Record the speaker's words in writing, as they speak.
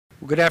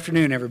Well, good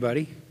afternoon,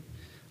 everybody.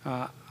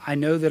 I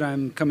know that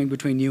I'm coming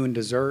between you and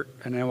dessert,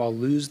 and I know I'll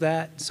lose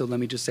that, so let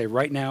me just say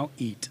right now,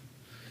 eat.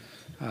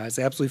 It's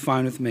absolutely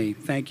fine with me.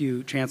 Thank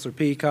you, Chancellor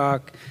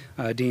Peacock,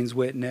 Deans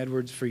Witt and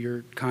Edwards, for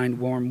your kind,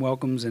 warm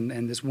welcomes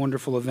and this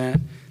wonderful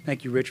event.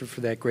 Thank you, Richard, for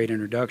that great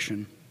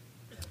introduction.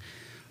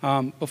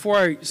 Before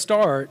I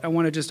start, I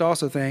want to just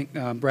also thank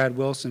Brad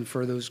Wilson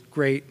for those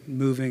great,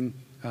 moving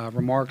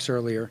remarks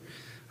earlier.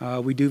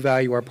 We do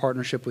value our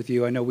partnership with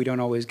you. I know we don't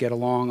always get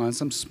along on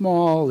some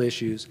small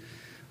issues,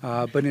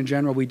 but in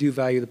general, we do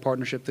value the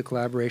partnership, the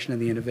collaboration,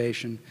 and the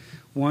innovation.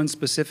 One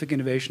specific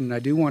innovation I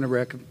do want to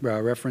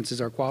reference is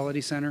our Quality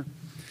Center.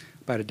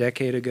 About a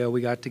decade ago,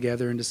 we got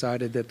together and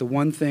decided that the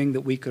one thing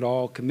that we could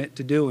all commit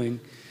to doing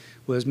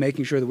was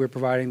making sure that we're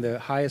providing the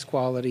highest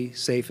quality,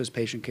 safest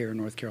patient care in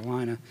North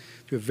Carolina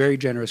through a very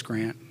generous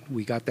grant.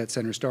 We got that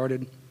center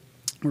started.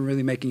 We're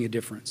really making a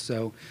difference.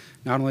 So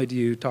not only do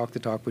you talk the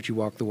talk, but you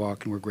walk the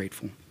walk, and we're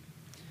grateful.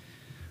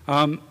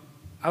 I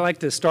like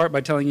to start by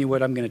telling you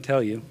what I'm going to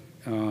tell you,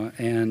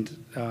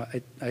 and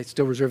I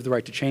still reserve the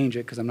right to change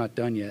it because I'm not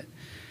done yet.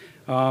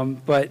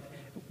 But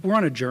we're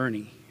on a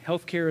journey.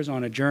 Healthcare is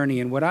on a journey,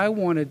 and what I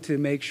wanted to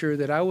make sure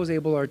that I was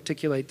able to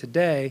articulate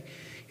today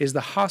is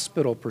the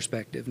hospital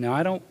perspective. Now,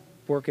 I don't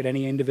work at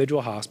any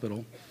individual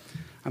hospital.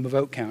 I'm a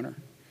vote counter.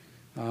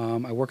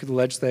 I work at the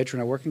legislature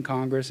and I work in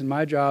Congress, and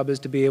my job is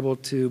to be able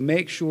to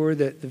make sure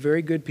that the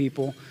very good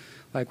people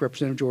like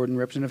Representative Jordan,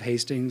 Representative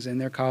Hastings, and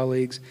their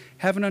colleagues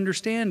have an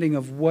understanding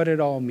of what it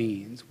all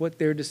means, what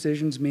their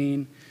decisions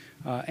mean,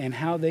 and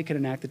how they can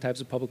enact the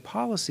types of public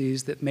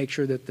policies that make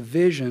sure that the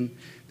vision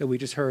that we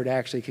just heard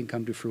actually can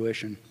come to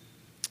fruition.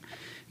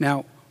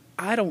 Now,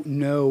 I don't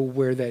know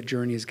where that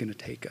journey is going to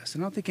take us,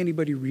 and I don't think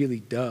anybody really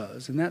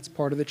does, and that's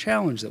part of the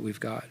challenge that we've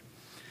got.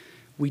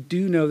 We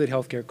do know that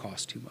healthcare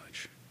costs too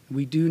much.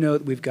 We do know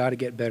that we've got to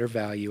get better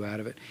value out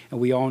of it, and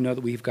we all know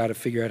that we've got to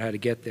figure out how to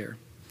get there.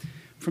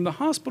 From the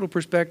hospital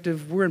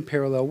perspective, we're in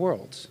parallel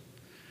worlds,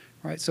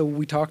 right? So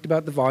we talked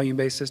about the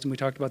volume-based system, we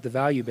talked about the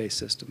value-based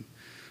system.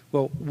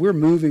 Well, we're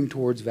moving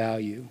towards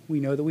value. We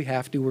know that we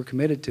have to, we're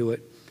committed to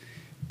it,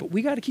 but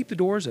we got to keep the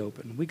doors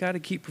open. We got to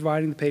keep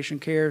providing the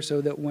patient care so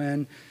that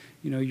when,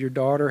 you know, your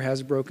daughter has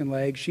a broken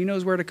leg, she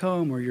knows where to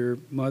come, or your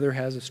mother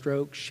has a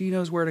stroke, she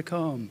knows where to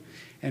come.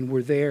 And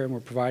we're there and we're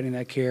providing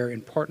that care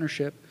in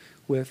partnership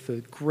with the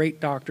great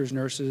doctors,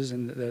 nurses,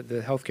 and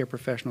the healthcare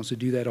professionals who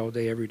do that all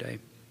day, every day.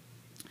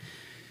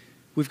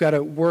 We've got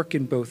to work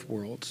in both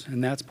worlds,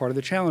 and that's part of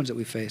the challenge that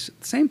we face.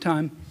 At the same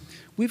time,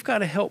 we've got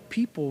to help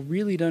people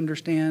really to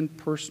understand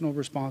personal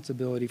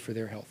responsibility for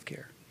their health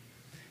care.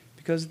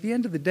 Because at the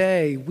end of the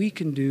day, we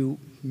can do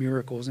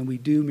miracles, and we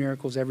do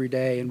miracles every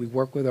day, and we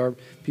work with our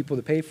people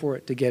to pay for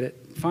it to get it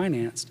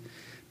financed.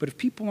 But if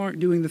people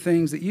aren't doing the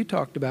things that you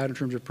talked about in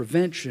terms of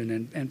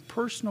prevention and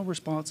personal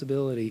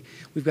responsibility,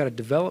 we've got to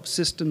develop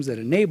systems that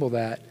enable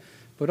that.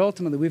 But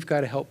ultimately, we've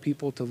got to help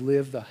people to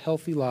live the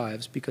healthy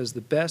lives, because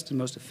the best and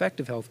most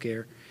effective health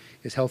care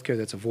is health care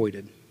that's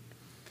avoided.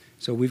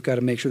 So we've got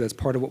to make sure that's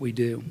part of what we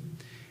do.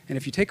 And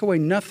if you take away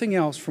nothing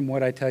else from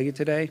what I tell you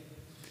today,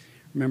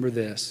 remember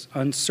this: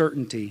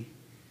 uncertainty.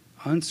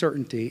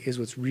 Uncertainty is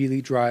what's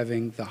really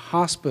driving the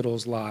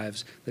hospital's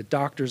lives, the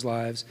doctor's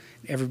lives,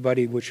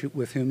 everybody with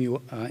whom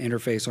you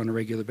interface on a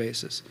regular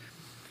basis.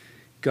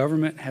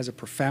 Government has a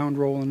profound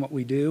role in what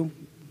we do.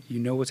 You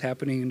know what's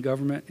happening in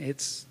government.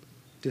 It's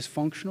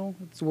dysfunctional.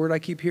 It's the word I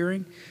keep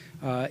hearing.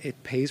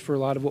 It pays for a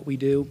lot of what we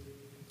do.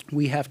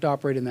 We have to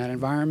operate in that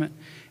environment.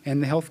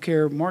 And the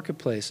healthcare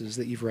marketplaces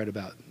that you've read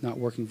about, not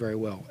working very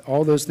well.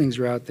 All those things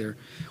are out there.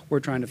 We're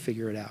trying to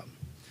figure it out.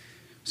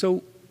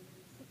 So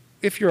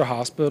if you're a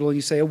hospital and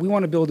you say, oh, we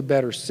want to build a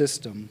better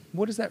system,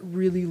 what does that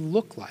really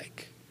look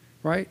like,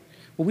 right?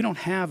 Well, we don't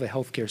have a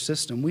healthcare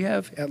system. We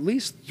have at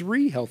least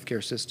 3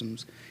 healthcare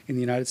systems in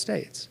the United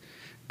States.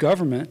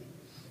 Government,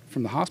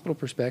 from the hospital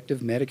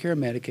perspective, Medicare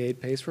and Medicaid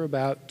pays for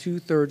about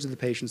 2/3 of the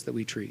patients that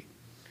we treat.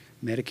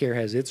 Medicare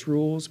has its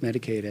rules,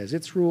 Medicaid has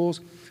its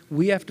rules.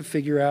 We have to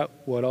figure out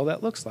what all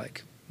that looks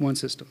like. One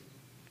system.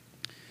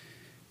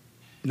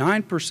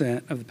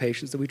 9% of the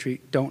patients that we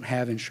treat don't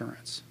have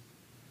insurance.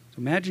 So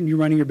imagine you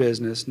running your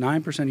business,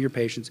 9% of your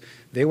patients,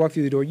 they walk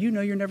through the door, you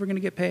know you're never going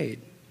to get paid.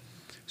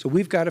 So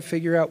we've got to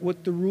figure out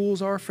what the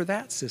rules are for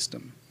that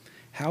system,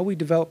 how we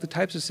develop the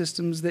types of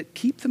systems that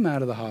keep them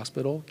out of the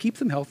hospital, keep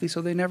them healthy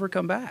so they never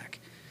come back.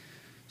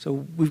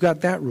 So we've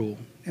got that rule.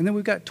 And then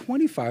we've got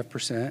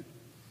 25%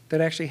 that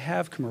actually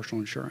have commercial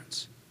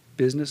insurance.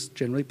 Business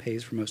generally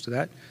pays for most of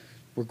that.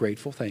 We're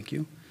grateful, thank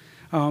you.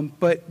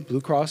 But Blue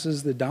Cross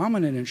is the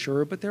dominant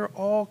insurer, but there are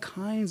all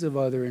kinds of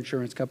other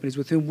insurance companies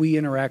with whom we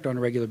interact on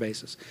a regular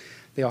basis.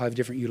 They all have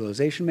different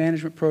utilization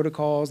management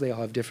protocols. They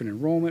all have different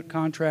enrollment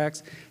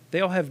contracts. They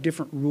all have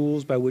different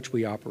rules by which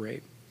we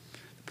operate.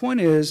 The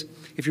point is,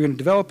 if you're going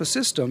to develop a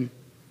system,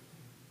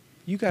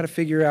 you got to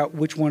figure out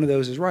which one of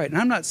those is right. And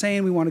I'm not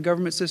saying we want a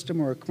government system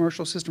or a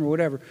commercial system or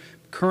whatever.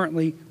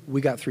 Currently, we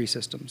got 3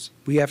 systems.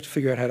 We have to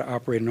figure out how to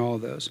operate in all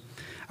of those.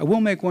 I will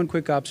make one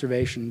quick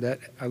observation that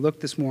I looked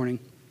this morning.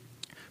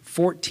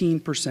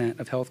 14%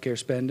 of healthcare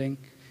spending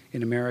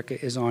in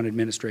America is on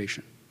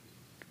administration.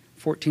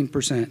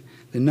 14%.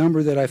 The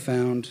number that I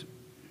found,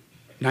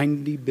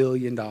 $90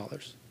 billion.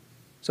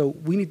 So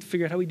we need to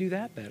figure out how we do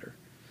that better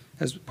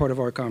as part of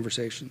our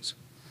conversations.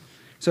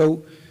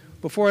 So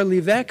before I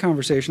leave that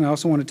conversation, I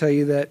also want to tell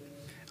you that,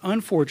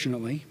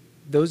 unfortunately,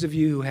 those of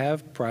you who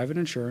have private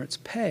insurance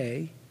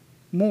pay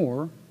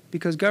more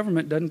because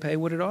government doesn't pay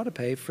what it ought to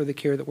pay for the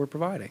care that we're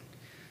providing.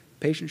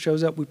 Patient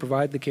shows up, we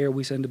provide the care,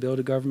 we send a bill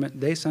to government,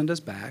 they send us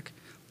back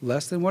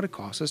less than what it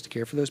costs us to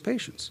care for those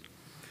patients.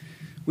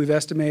 We've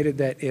estimated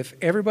that if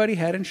everybody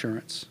had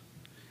insurance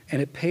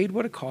and it paid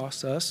what it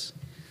costs us,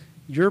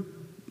 your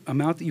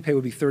amount that you pay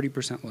would be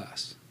 30%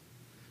 less.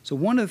 So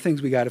one of the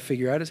things we got to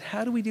figure out is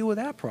how do we deal with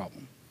that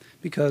problem?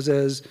 Because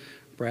as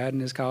Brad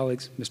and his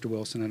colleagues, Mr.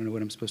 Wilson, I don't know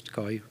what I'm supposed to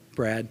call you,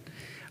 Brad,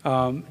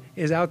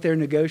 is out there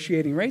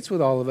negotiating rates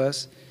with all of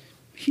us,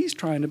 he's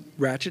trying to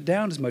ratchet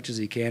down as much as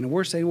he can. And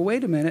we're saying, well,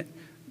 wait a minute,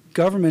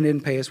 government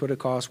didn't pay us what it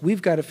costs.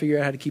 We've got to figure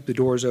out how to keep the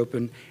doors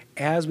open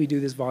as we do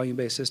this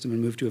volume-based system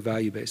and move to a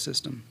value-based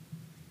system.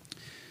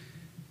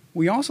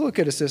 We also look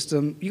at a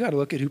system, you got to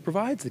look at who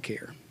provides the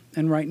care.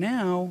 And right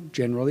now,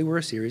 generally, we're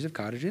a series of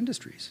cottage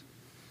industries.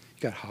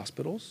 You got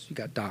hospitals, you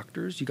got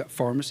doctors, you got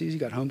pharmacies, you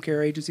got home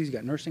care agencies, you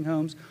got nursing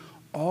homes.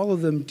 All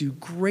of them do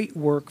great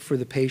work for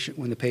the patient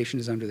when the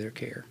patient is under their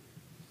care.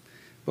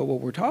 But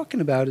what we're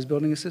talking about is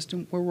building a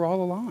system where we're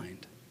all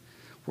aligned.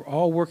 We're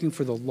all working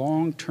for the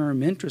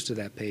long-term interest of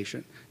that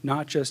patient,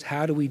 not just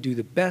how do we do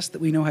the best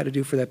that we know how to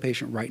do for that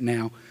patient right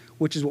now,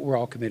 which is what we're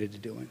all committed to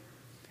doing.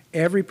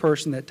 Every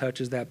person that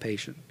touches that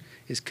patient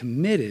is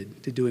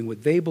committed to doing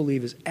what they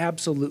believe is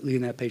absolutely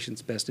in that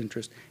patient's best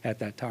interest at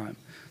that time.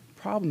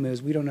 The problem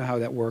is we don't know how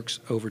that works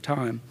over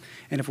time.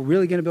 And if we're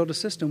really going to build a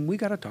system, we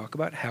got to talk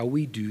about how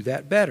we do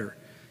that better.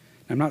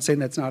 I'm not saying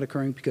that's not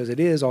occurring because it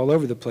is all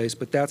over the place,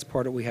 but that's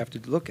part of what we have to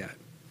look at.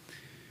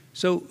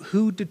 So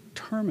who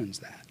determines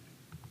that,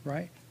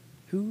 right?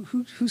 Who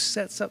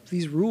sets up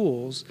these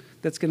rules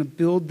that's going to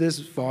build this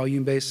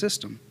volume-based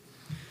system?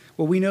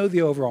 Well, we know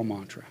the overall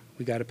mantra.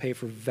 We got to pay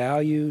for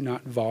value,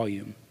 not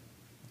volume.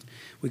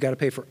 We got to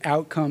pay for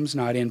outcomes,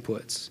 not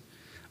inputs.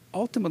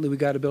 Ultimately, we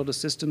got to build a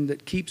system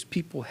that keeps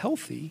people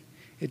healthy.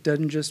 It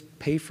doesn't just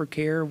pay for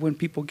care when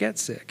people get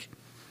sick.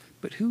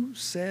 But who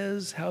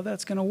says how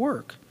that's going to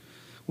work?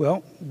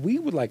 Well, we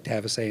would like to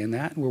have a say in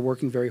that, and we're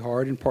working very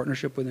hard in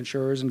partnership with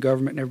insurers and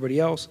government and everybody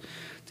else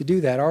to do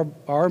that.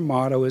 Our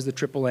motto is the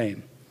triple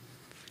aim.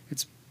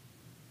 It's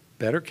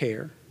better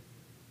care,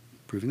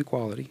 improving the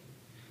quality,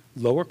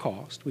 lower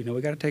cost, we know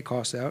we got to take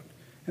costs out,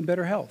 and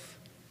better health.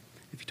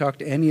 If you talk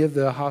to any of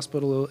the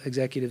hospital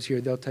executives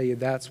here, they'll tell you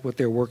that's what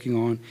they're working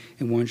on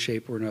in one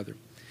shape or another.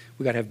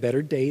 We got to have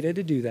better data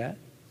to do that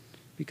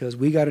because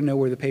we got to know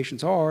where the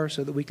patients are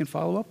so that we can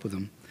follow up with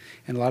them.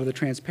 And a lot of the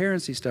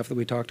transparency stuff that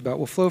we talked about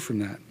will flow from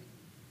that.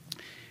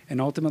 And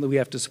ultimately, we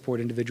have to support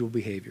individual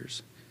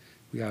behaviors.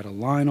 We got to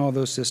align all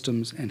those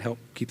systems and help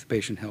keep the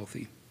patient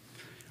healthy.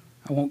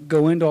 I won't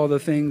go into all the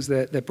things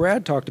that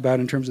Brad talked about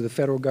in terms of the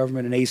federal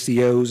government and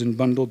ACOs and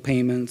bundled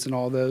payments and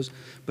all those,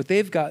 but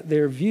they've got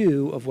their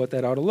view of what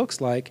that ought to look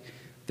like.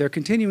 They're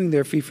continuing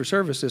their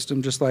fee-for-service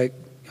system just like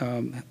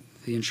the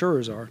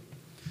insurers are.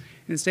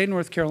 In the state of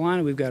North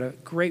Carolina, we've got a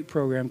great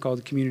program called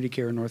the Community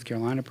Care in North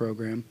Carolina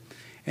program,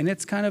 and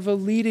it's kind of a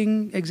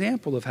leading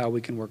example of how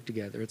we can work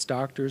together. It's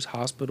doctors,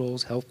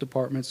 hospitals, health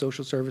departments,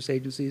 social service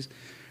agencies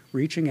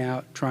reaching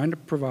out, trying to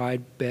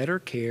provide better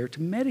care to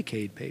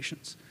Medicaid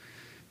patients.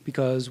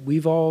 Because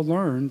we've all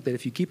learned that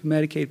if you keep a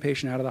Medicaid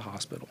patient out of the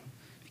hospital,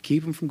 you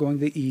keep them from going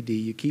to the ED,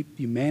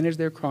 you manage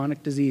their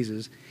chronic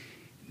diseases,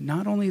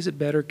 not only is it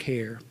better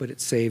care, but it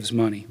saves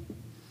money.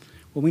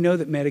 Well, we know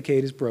that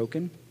Medicaid is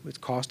broken. It's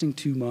costing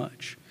too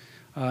much.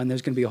 And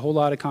there's going to be a whole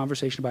lot of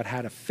conversation about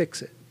how to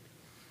fix it.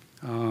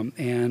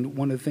 And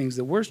one of the things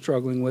that we're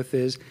struggling with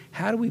is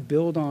how do we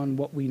build on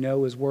what we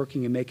know is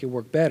working and make it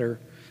work better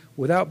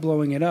without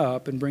blowing it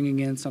up and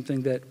bringing in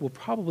something that will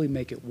probably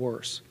make it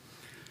worse.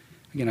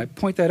 Again, I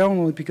point that out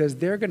only because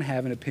they're going to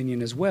have an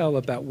opinion as well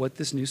about what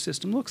this new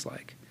system looks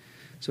like.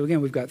 So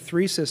again, we've got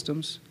 3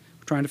 systems.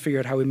 We're trying to figure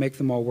out how we make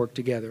them all work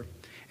together.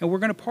 And we're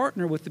going to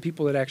partner with the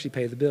people that actually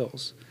pay the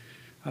bills,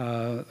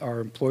 our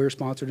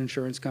employer-sponsored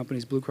insurance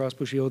companies, Blue Cross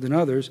Blue Shield, and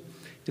others,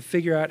 to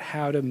figure out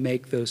how to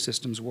make those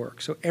systems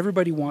work. So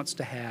everybody wants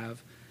to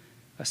have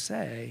a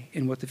say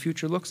in what the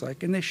future looks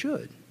like, and they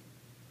should.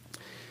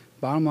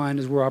 Bottom line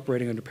is we're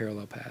operating under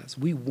parallel paths.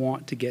 We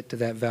want to get to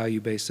that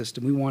value-based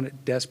system. We want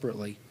it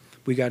desperately.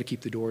 We got to keep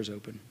the doors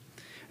open.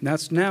 And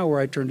that's now where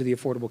I turn to the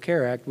Affordable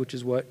Care Act, which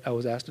is what I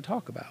was asked to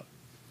talk about.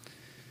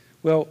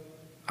 Well,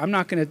 I'm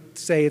not going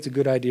to say it's a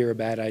good idea or a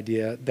bad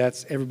idea.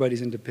 That's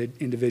everybody's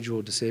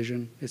individual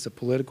decision. It's a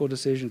political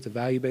decision. It's a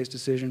value-based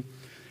decision.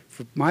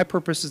 For my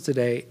purposes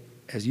today,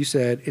 as you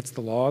said, it's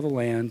the law of the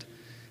land.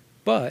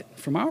 But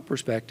from our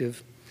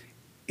perspective,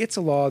 it's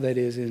a law that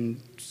is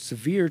in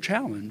severe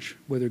challenge,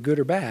 whether good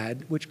or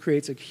bad, which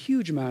creates a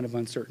huge amount of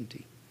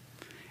uncertainty.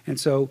 And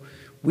so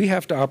we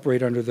have to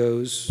operate under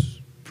those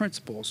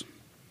principles.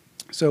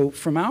 So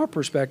from our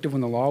perspective,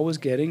 when the law was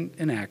getting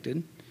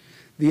enacted,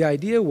 The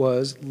idea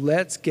was,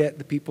 let's get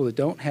the people that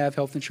don't have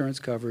health insurance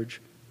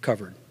coverage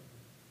covered.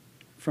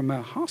 From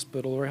a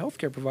hospital or a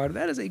healthcare provider,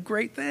 that is a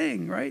great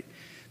thing, right?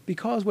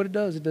 Because what it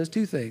does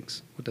two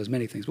things. Well, it does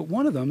many things, but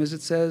one of them is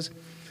it says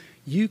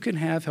you can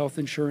have health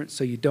insurance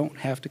so you don't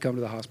have to come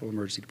to the hospital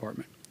emergency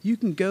department. You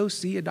can go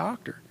see a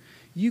doctor.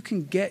 You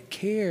can get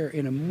care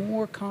in a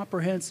more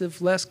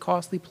comprehensive, less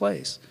costly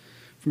place.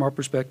 From our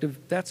perspective,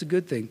 that's a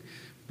good thing.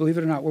 Believe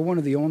it or not, we're one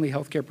of the only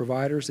healthcare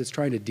providers that's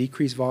trying to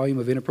decrease volume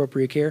of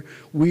inappropriate care.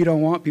 We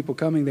don't want people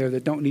coming there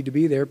that don't need to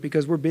be there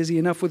because we're busy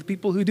enough with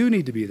people who do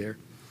need to be there.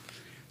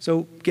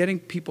 So getting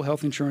people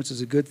health insurance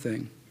is a good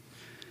thing.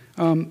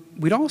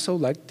 We'd also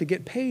like to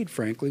get paid,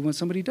 frankly, when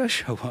somebody does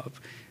show up.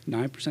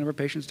 9% of our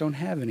patients don't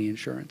have any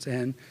insurance,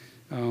 and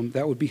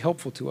that would be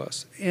helpful to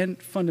us.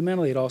 And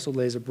fundamentally, it also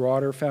lays a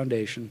broader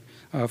foundation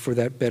for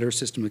that better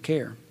system of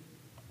care.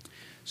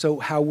 So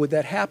how would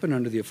that happen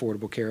under the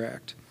Affordable Care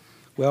Act?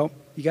 Well,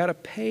 you got to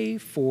pay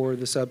for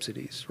the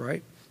subsidies,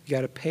 right? You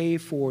got to pay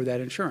for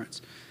that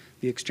insurance.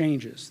 The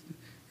exchanges,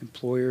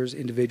 employers,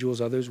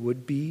 individuals, others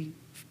would be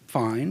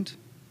fined,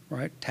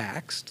 right,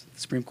 taxed. The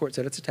Supreme Court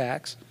said it's a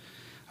tax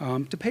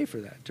to pay for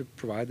that, to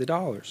provide the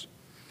dollars.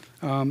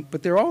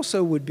 But there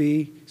also would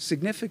be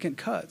significant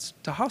cuts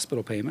to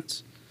hospital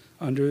payments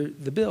under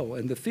the bill.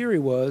 And the theory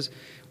was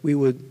we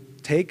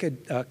would take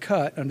a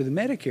cut under the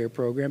Medicare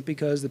program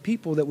because the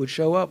people that would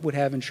show up would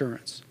have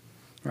insurance,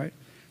 right?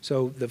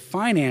 So the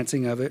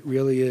financing of it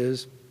really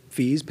is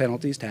fees,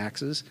 penalties,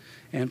 taxes,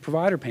 and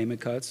provider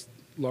payment cuts,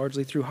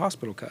 largely through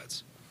hospital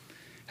cuts.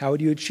 How would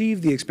you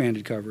achieve the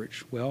expanded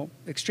coverage? Well,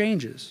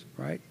 exchanges,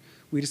 right?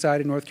 We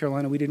decided in North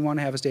Carolina we didn't want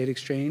to have a state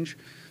exchange,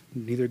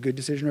 neither a good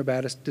decision or a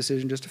bad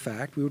decision, just a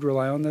fact. We would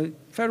rely on the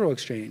federal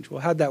exchange.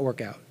 Well, how'd that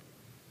work out,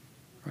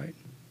 right?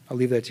 I'll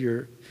leave that to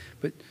your,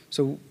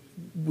 so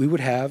we would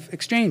have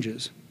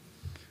exchanges.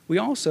 We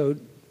also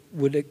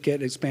would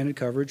get expanded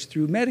coverage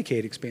through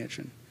Medicaid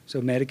expansion. So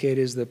Medicaid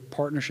is the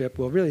partnership.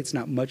 Well, really, it's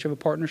not much of a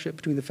partnership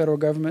between the federal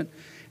government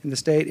and the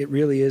state. It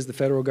really is the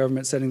federal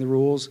government setting the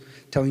rules,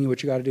 telling you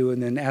what you got to do,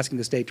 and then asking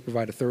the state to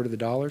provide a third of the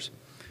dollars.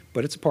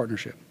 But it's a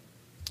partnership,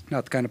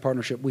 not the kind of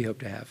partnership we hope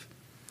to have.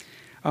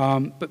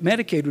 But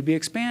Medicaid would be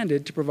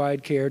expanded to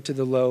provide care to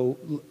the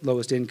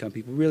lowest income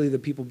people, really the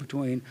people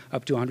between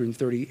up to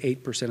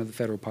 138% of the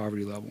federal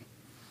poverty level.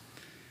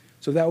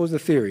 So that was the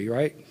theory,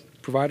 right?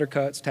 Provider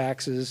cuts,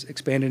 taxes,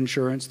 expanded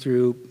insurance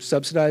through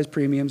subsidized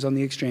premiums on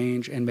the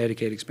exchange, and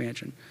Medicaid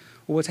expansion.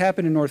 Well, what's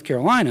happened in North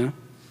Carolina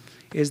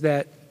is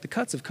that the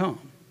cuts have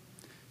come.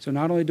 So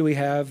not only do we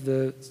have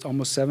the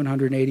almost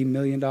 $780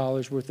 million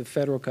worth of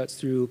federal cuts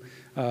through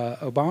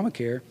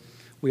Obamacare,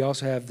 we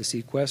also have the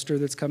sequester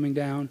that's coming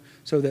down,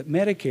 so that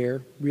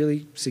Medicare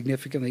really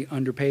significantly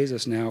underpays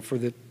us now for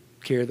the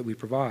care that we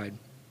provide.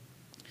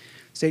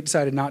 State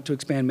decided not to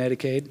expand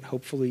Medicaid,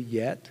 hopefully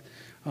yet,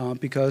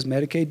 because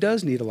Medicaid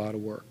does need a lot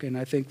of work. And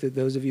I think that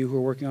those of you who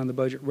are working on the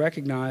budget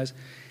recognize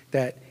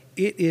that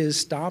it is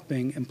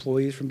stopping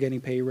employees from getting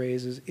pay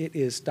raises. It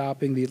is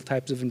stopping the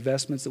types of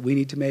investments that we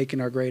need to make in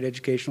our great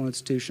educational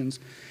institutions.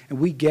 And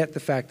we get the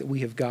fact that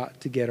we have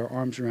got to get our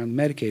arms around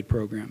the Medicaid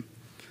program.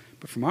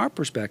 But from our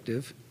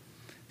perspective,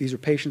 these are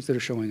patients that are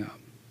showing up.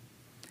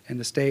 And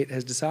the state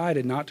has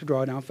decided not to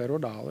draw down federal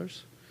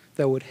dollars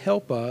that would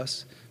help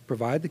us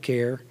provide the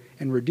care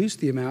and reduce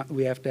the amount that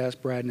we have to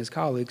ask Brad and his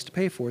colleagues to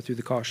pay for through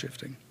the cost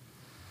shifting.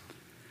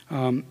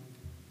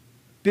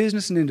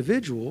 Business and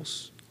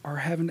individuals are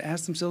having to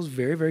ask themselves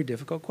very, very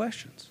difficult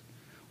questions.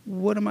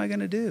 What am I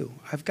going to do?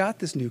 I've got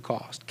this new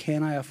cost.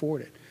 Can I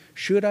afford it?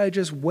 Should I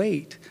just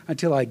wait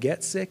until I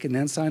get sick and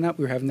then sign up?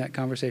 We were having that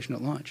conversation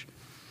at lunch.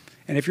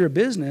 And if you're a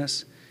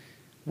business,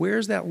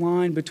 where's that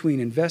line between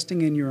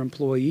investing in your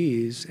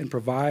employees and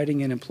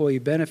providing an employee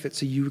benefit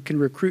so you can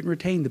recruit and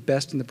retain the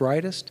best and the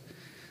brightest,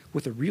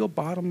 with a real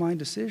bottom line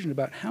decision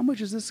about how much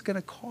is this going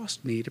to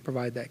cost me to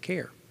provide that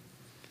care?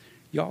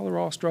 Y'all are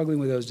all struggling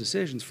with those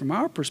decisions. From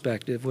our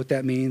perspective, what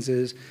that means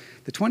is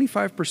the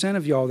 25%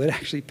 of y'all that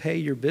actually pay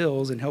your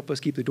bills and help us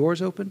keep the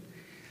doors open,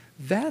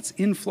 that's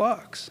in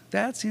flux.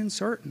 That's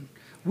uncertain.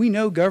 We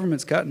know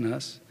government's cutting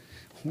us.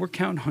 We're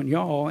counting on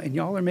y'all, and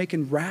y'all are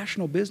making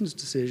rational business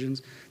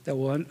decisions that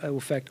will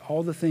affect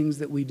all the things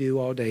that we do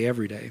all day,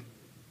 every day.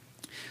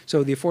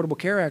 So the Affordable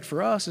Care Act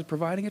for us is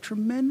providing a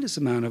tremendous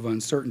amount of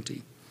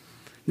uncertainty.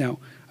 Now,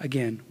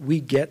 again, we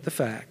get the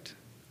fact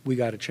we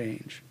got to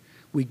change.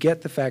 We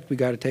get the fact we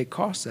got to take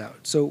costs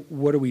out. So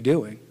what are we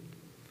doing?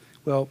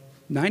 Well,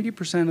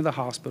 90% of the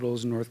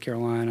hospitals in North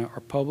Carolina are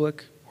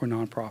public or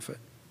nonprofit.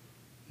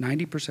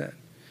 90%. So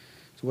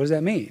what does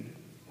that mean?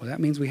 Well, that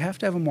means we have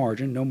to have a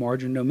margin, no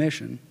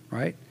mission,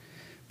 right?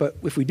 But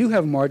if we do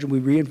have a margin, we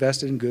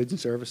reinvest it in goods and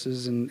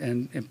services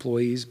and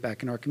employees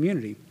back in our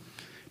community.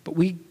 But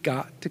we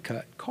got to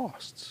cut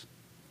costs.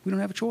 We don't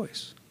have a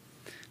choice.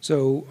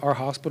 So our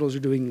hospitals are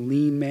doing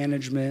lean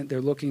management.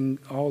 They're looking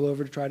all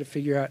over to try to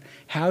figure out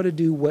how to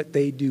do what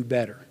they do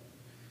better,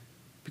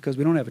 because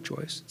we don't have a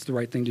choice. It's the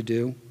right thing to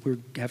do. We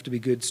have to be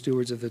good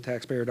stewards of the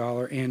taxpayer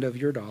dollar and of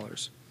your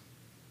dollars.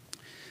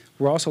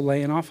 We're also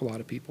laying off a lot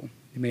of people.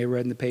 You may have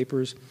read in the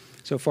papers,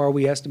 So far,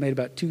 we estimate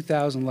about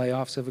 2,000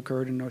 layoffs have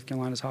occurred in North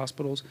Carolina's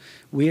hospitals.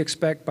 We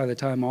expect by the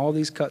time all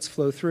these cuts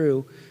flow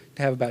through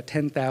to have about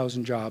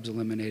 10,000 jobs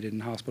eliminated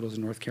in hospitals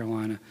in North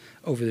Carolina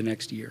over the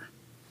next year.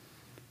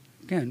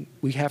 Again,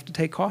 we have to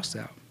take costs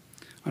out.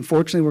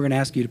 Unfortunately, we're going to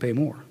ask you to pay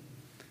more.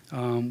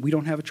 We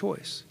don't have a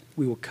choice.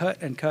 We will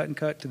cut and cut and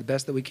cut to the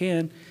best that we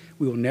can.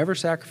 We will never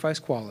sacrifice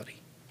quality.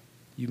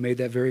 You made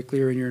that very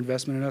clear in your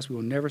investment in us. We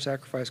will never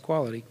sacrifice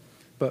quality,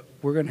 but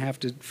we're going to have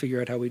to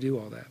figure out how we do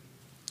all that.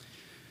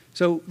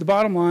 So the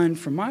bottom line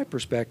from my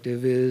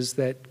perspective is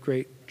that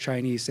great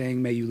Chinese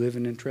saying, may you live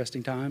in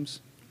interesting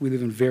times. We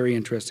live in very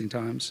interesting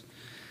times.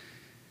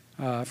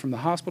 From the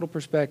hospital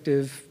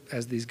perspective,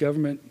 as these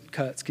government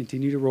cuts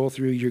continue to roll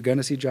through, you're going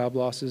to see job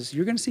losses.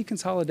 You're going to see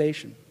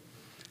consolidation.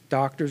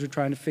 Doctors are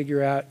trying to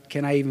figure out,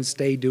 can I even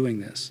stay doing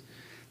this?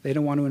 They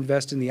don't want to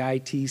invest in the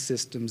IT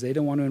systems. They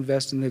don't want to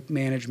invest in the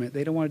management.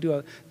 They don't want to do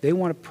all, they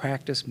want to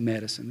practice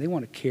medicine. They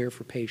want to care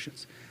for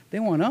patients. They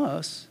want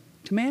us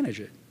to manage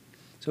it.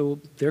 So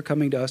they're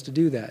coming to us to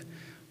do that.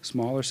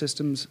 Smaller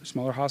systems,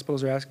 smaller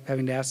hospitals are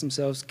having to ask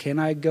themselves, can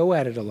I go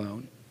at it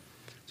alone?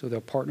 So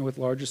they'll partner with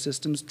larger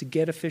systems to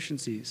get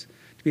efficiencies,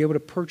 to be able to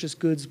purchase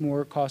goods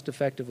more cost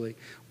effectively.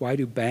 Why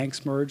do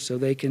banks merge? So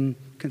they can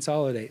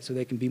consolidate, so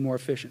they can be more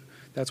efficient.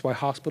 That's why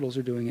hospitals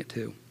are doing it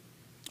too.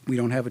 We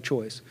don't have a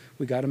choice.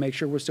 We got to make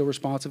sure we're still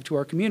responsive to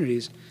our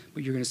communities,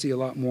 but you're going to see a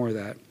lot more of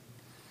that.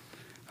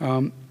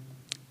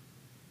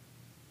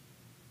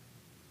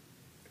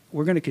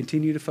 We're going to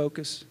continue to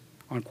focus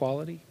on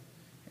quality.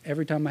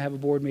 Every time I have a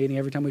board meeting,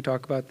 every time we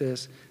talk about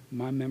this,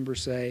 my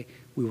members say,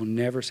 we will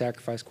never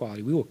sacrifice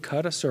quality. We will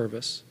cut a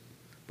service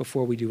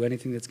before we do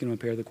anything that's going to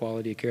impair the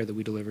quality of care that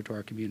we deliver to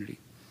our community.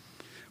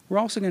 We're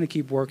also going to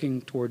keep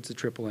working towards the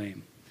triple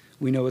aim.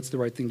 We know it's the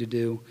right thing to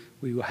do.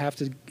 We will have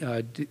to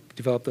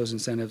develop those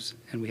incentives,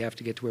 and we have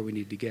to get to where we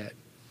need to get.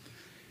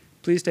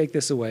 Please take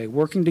this away.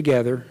 Working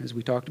together, as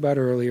we talked about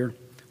earlier,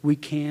 we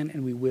can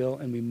and we will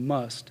and we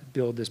must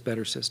build this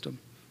better system.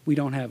 We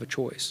don't have a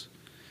choice.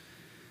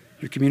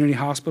 Your community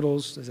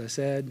hospitals, as I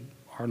said,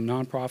 are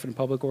nonprofit and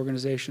public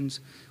organizations.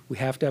 We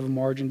have to have a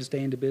margin to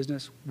stay into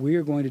business. We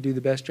are going to do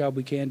the best job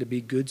we can to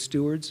be good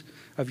stewards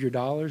of your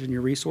dollars and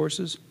your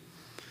resources.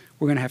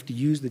 We're going to have to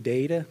use the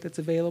data that's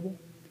available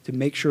to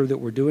make sure that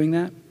we're doing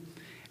that.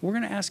 And we're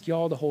going to ask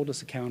y'all to hold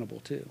us accountable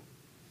too.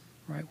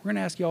 Right? We're going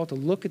to ask y'all to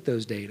look at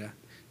those data.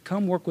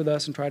 Come work with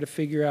us and try to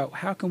figure out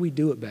how can we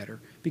do it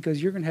better,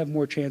 because you're going to have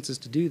more chances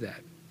to do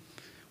that.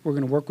 We're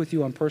going to work with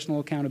you on personal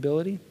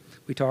accountability.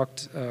 We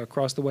talked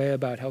across the way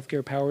about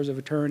healthcare powers of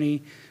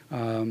attorney,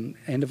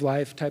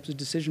 end-of-life types of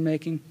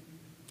decision-making.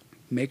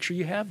 Make sure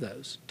you have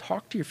those.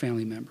 Talk to your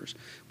family members.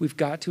 We've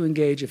got to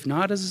engage, if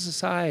not as a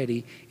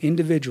society,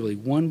 individually,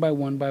 one by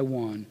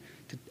one,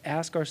 to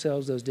ask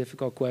ourselves those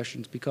difficult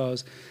questions,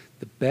 because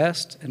the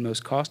best and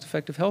most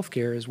cost-effective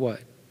healthcare is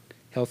what?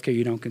 Healthcare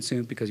you don't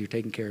consume because you're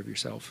taking care of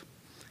yourself.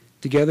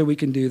 Together we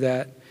can do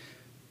that.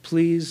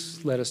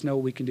 Please let us know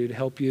what we can do to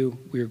help you.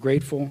 We are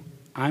grateful.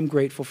 I'm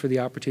grateful for the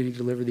opportunity to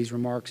deliver these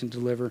remarks and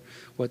deliver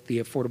what the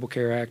Affordable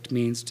Care Act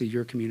means to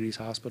your community's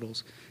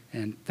hospitals.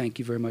 And thank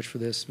you very much for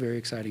this very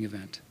exciting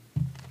event.